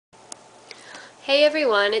Hey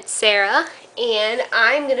everyone, it's Sarah, and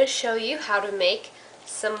I'm going to show you how to make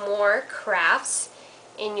some more crafts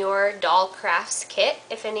in your doll crafts kit,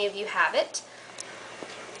 if any of you have it.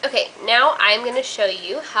 Okay, now I'm going to show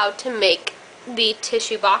you how to make the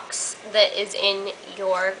tissue box that is in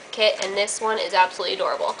your kit, and this one is absolutely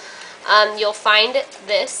adorable. You'll find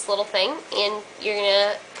this little thing, and you're going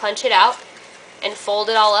to punch it out and fold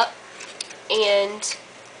it all up, and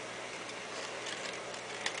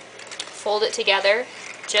fold it together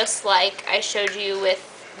just like I showed you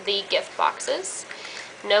with the gift boxes.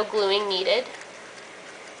 No gluing needed.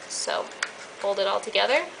 So fold it all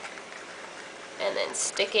together and then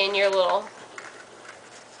stick in your little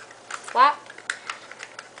flap,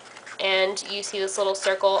 and you see this little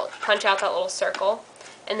circle, punch out that little circle,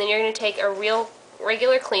 and then you're going to take a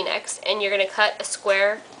regular Kleenex and you're going to cut a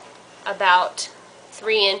square about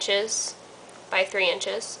 3 inches by 3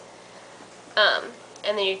 inches, and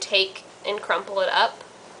then you take and crumple it up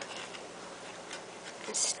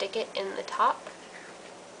and stick it in the top,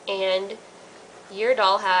 and your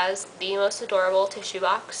doll has the most adorable tissue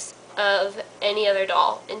box of any other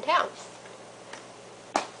doll in town.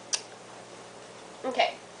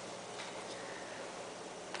 Okay.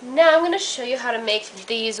 Now I'm going to show you how to make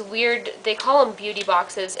these weird, they call them beauty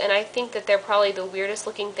boxes, and I think that they're probably the weirdest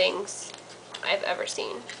looking things I've ever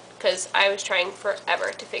seen, because I was trying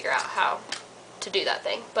forever to figure out how to do that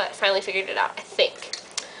thing, but finally figured it out, I think.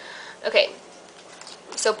 Okay,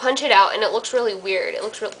 so punch it out, and it looks really weird. It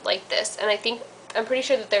looks like this, and I'm pretty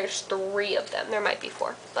sure that there's 3 of them. There might be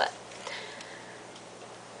 4, but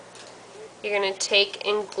you're going to take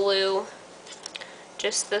and glue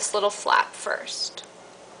just this little flap first.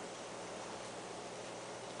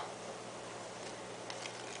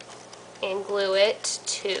 And glue it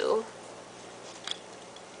to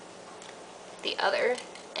the other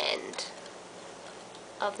end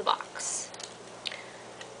of the box.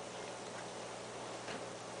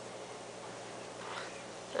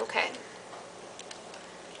 Okay.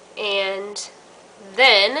 And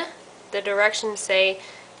then the directions say,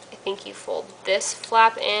 I think you fold this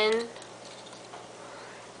flap in,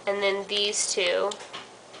 and then these two,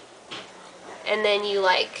 and then you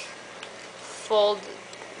like fold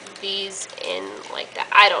these in like that.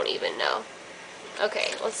 I don't even know.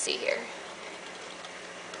 Okay, let's see here.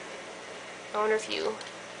 I wonder if you...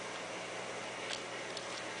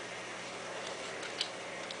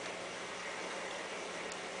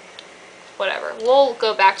 Whatever. We'll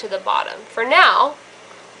go back to the bottom. For now,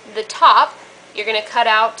 the top, you're going to cut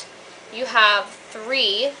out, you have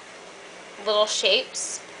 3 little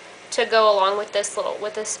shapes to go along with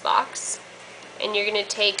this box. And you're going to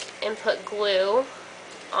take and put glue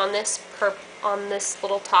on this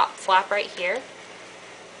little top flap right here.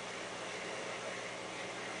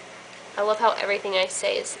 I love how everything I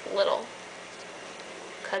say is little,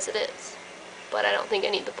 because it is, but I don't think I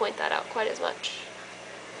need to point that out quite as much.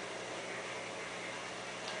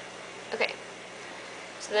 Okay,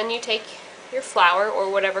 so then you take your flower,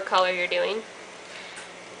 or whatever color you're doing,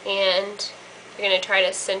 and you're going to try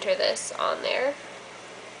to center this on there.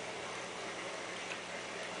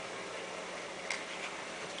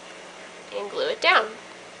 And glue it down.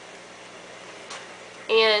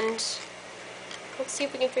 And let's see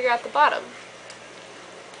if we can figure out the bottom.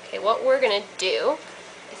 Okay, what we're going to do,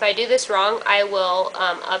 if I do this wrong, I will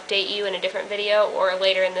update you in a different video or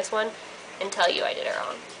later in this one and tell you I did it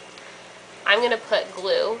wrong. I'm going to put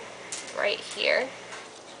glue right here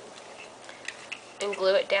and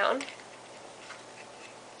glue it down.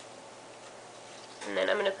 And then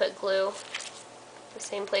I'm going to put glue the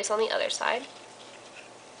same place on the other side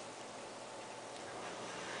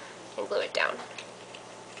and glue it down.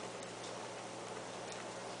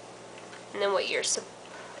 And then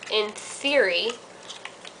in theory,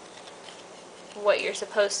 what you're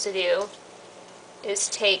supposed to do is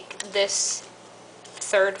take this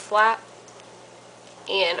 3rd flap,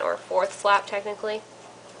 or 4th flap technically,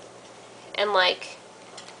 and like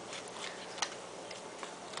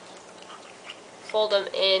fold them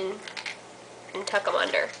in and tuck them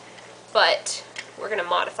under. But we're going to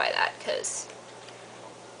modify that because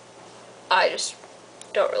I just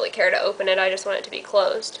don't really care to open it. I just want it to be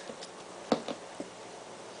closed.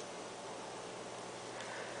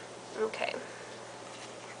 Okay.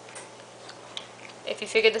 If you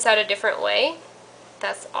figured this out a different way,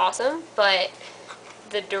 that's awesome, but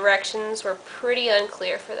the directions were pretty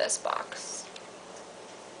unclear for this box.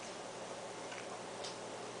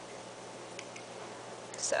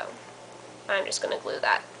 So I'm just going to glue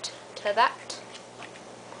that to that.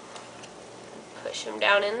 Push them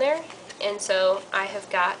down in there, and so I have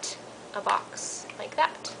got a box like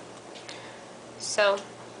that. So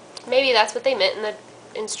maybe that's what they meant in the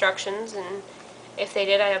instructions, and if they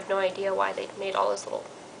did, I have no idea why they made all those little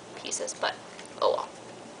pieces, but oh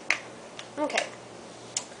well. Okay.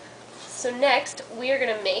 So next, we are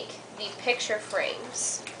going to make the picture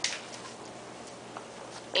frames.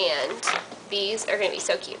 And these are going to be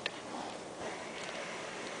so cute.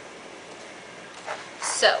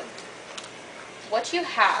 So, what you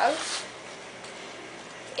have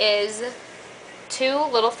is two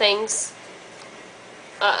little things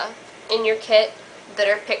in your kit that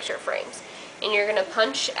are picture frames. And you're going to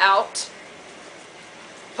punch it out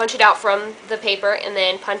from the paper, and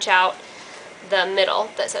then punch out the middle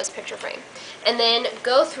that says picture frame. And then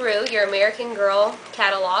go through your American Girl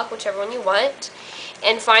catalog, whichever one you want,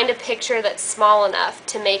 and find a picture that's small enough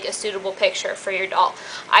to make a suitable picture for your doll.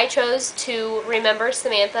 I chose to remember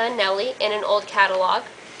Samantha and Nellie in an old catalog.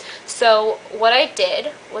 So what I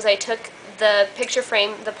did was I took the picture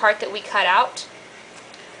frame, the part that we cut out,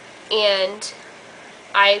 and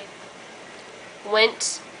I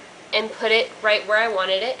went and put it right where I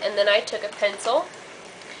wanted it, and then I took a pencil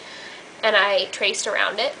and I traced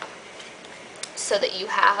around it so that you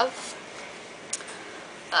have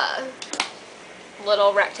a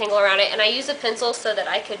little rectangle around it. And I used a pencil so that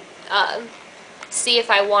I could see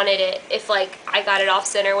if I wanted it, if like I got it off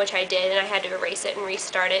center, which I did, and I had to erase it and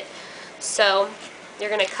restart it. So you're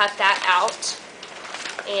going to cut that out,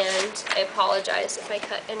 and I apologize if I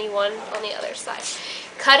cut anyone on the other side.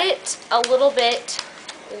 Cut it a little bit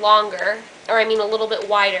longer, or I mean a little bit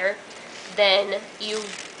wider than you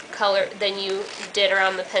did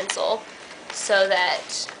around the pencil, so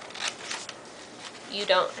that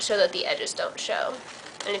the edges don't show.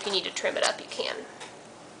 And if you need to trim it up, you can.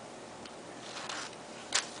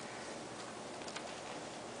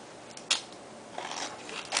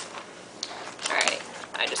 Alright,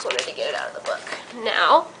 I just wanted to get it out of the book.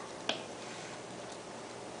 Now,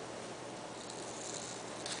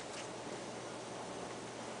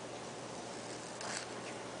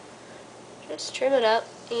 just trim it up,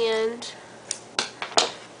 and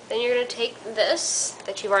then you're going to take this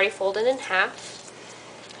that you've already folded in half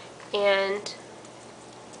and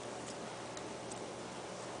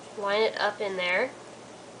line it up in there,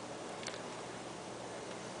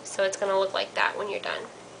 so it's going to look like that when you're done.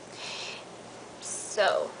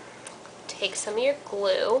 So take some of your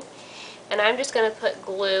glue, and I'm just going to put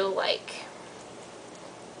glue like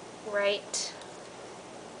right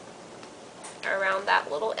around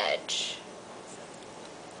that little edge,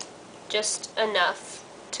 just enough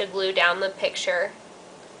to glue down the picture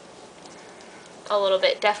a little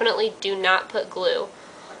bit. Definitely do not put glue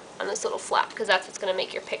on this little flap, because that's what's going to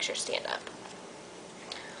make your picture stand up.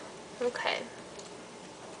 Okay.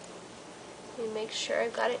 Let me make sure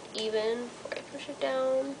I've got it even before I push it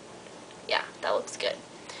down. Yeah, that looks good.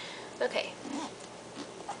 Okay.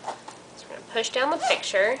 So we're going to push down the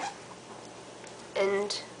picture,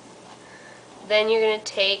 and then you're going to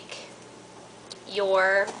take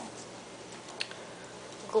your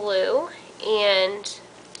glue and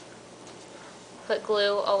put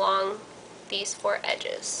glue along these four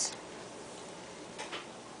edges.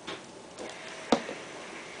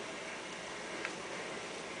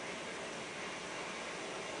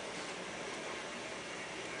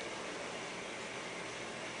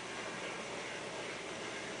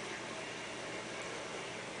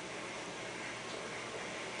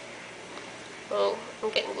 Oh, I'm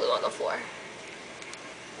getting glue on the floor.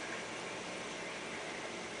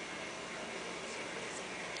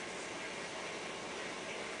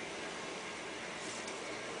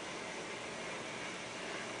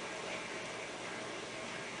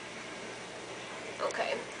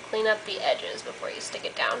 Okay, clean up the edges before you stick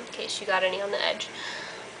it down in case you got any on the edge.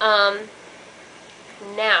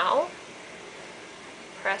 Now,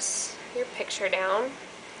 press your picture down.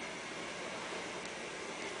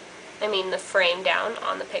 I mean the frame down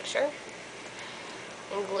on the picture,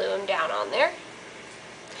 and glue them down on there.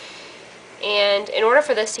 And in order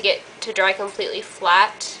for this to get to dry completely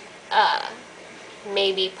flat,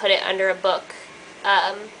 maybe put it under a book.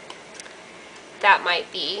 That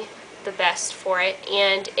might be the best for it.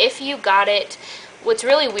 And if you got it, what's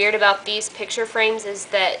really weird about these picture frames is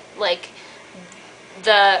that like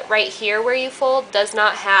the right here where you fold does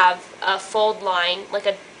not have a fold line,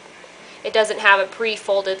 it doesn't have a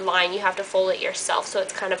pre-folded line. You have to fold it yourself, so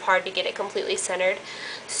it's kind of hard to get it completely centered.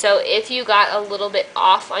 So if you got a little bit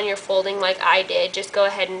off on your folding like I did, just go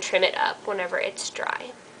ahead and trim it up whenever it's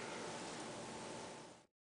dry.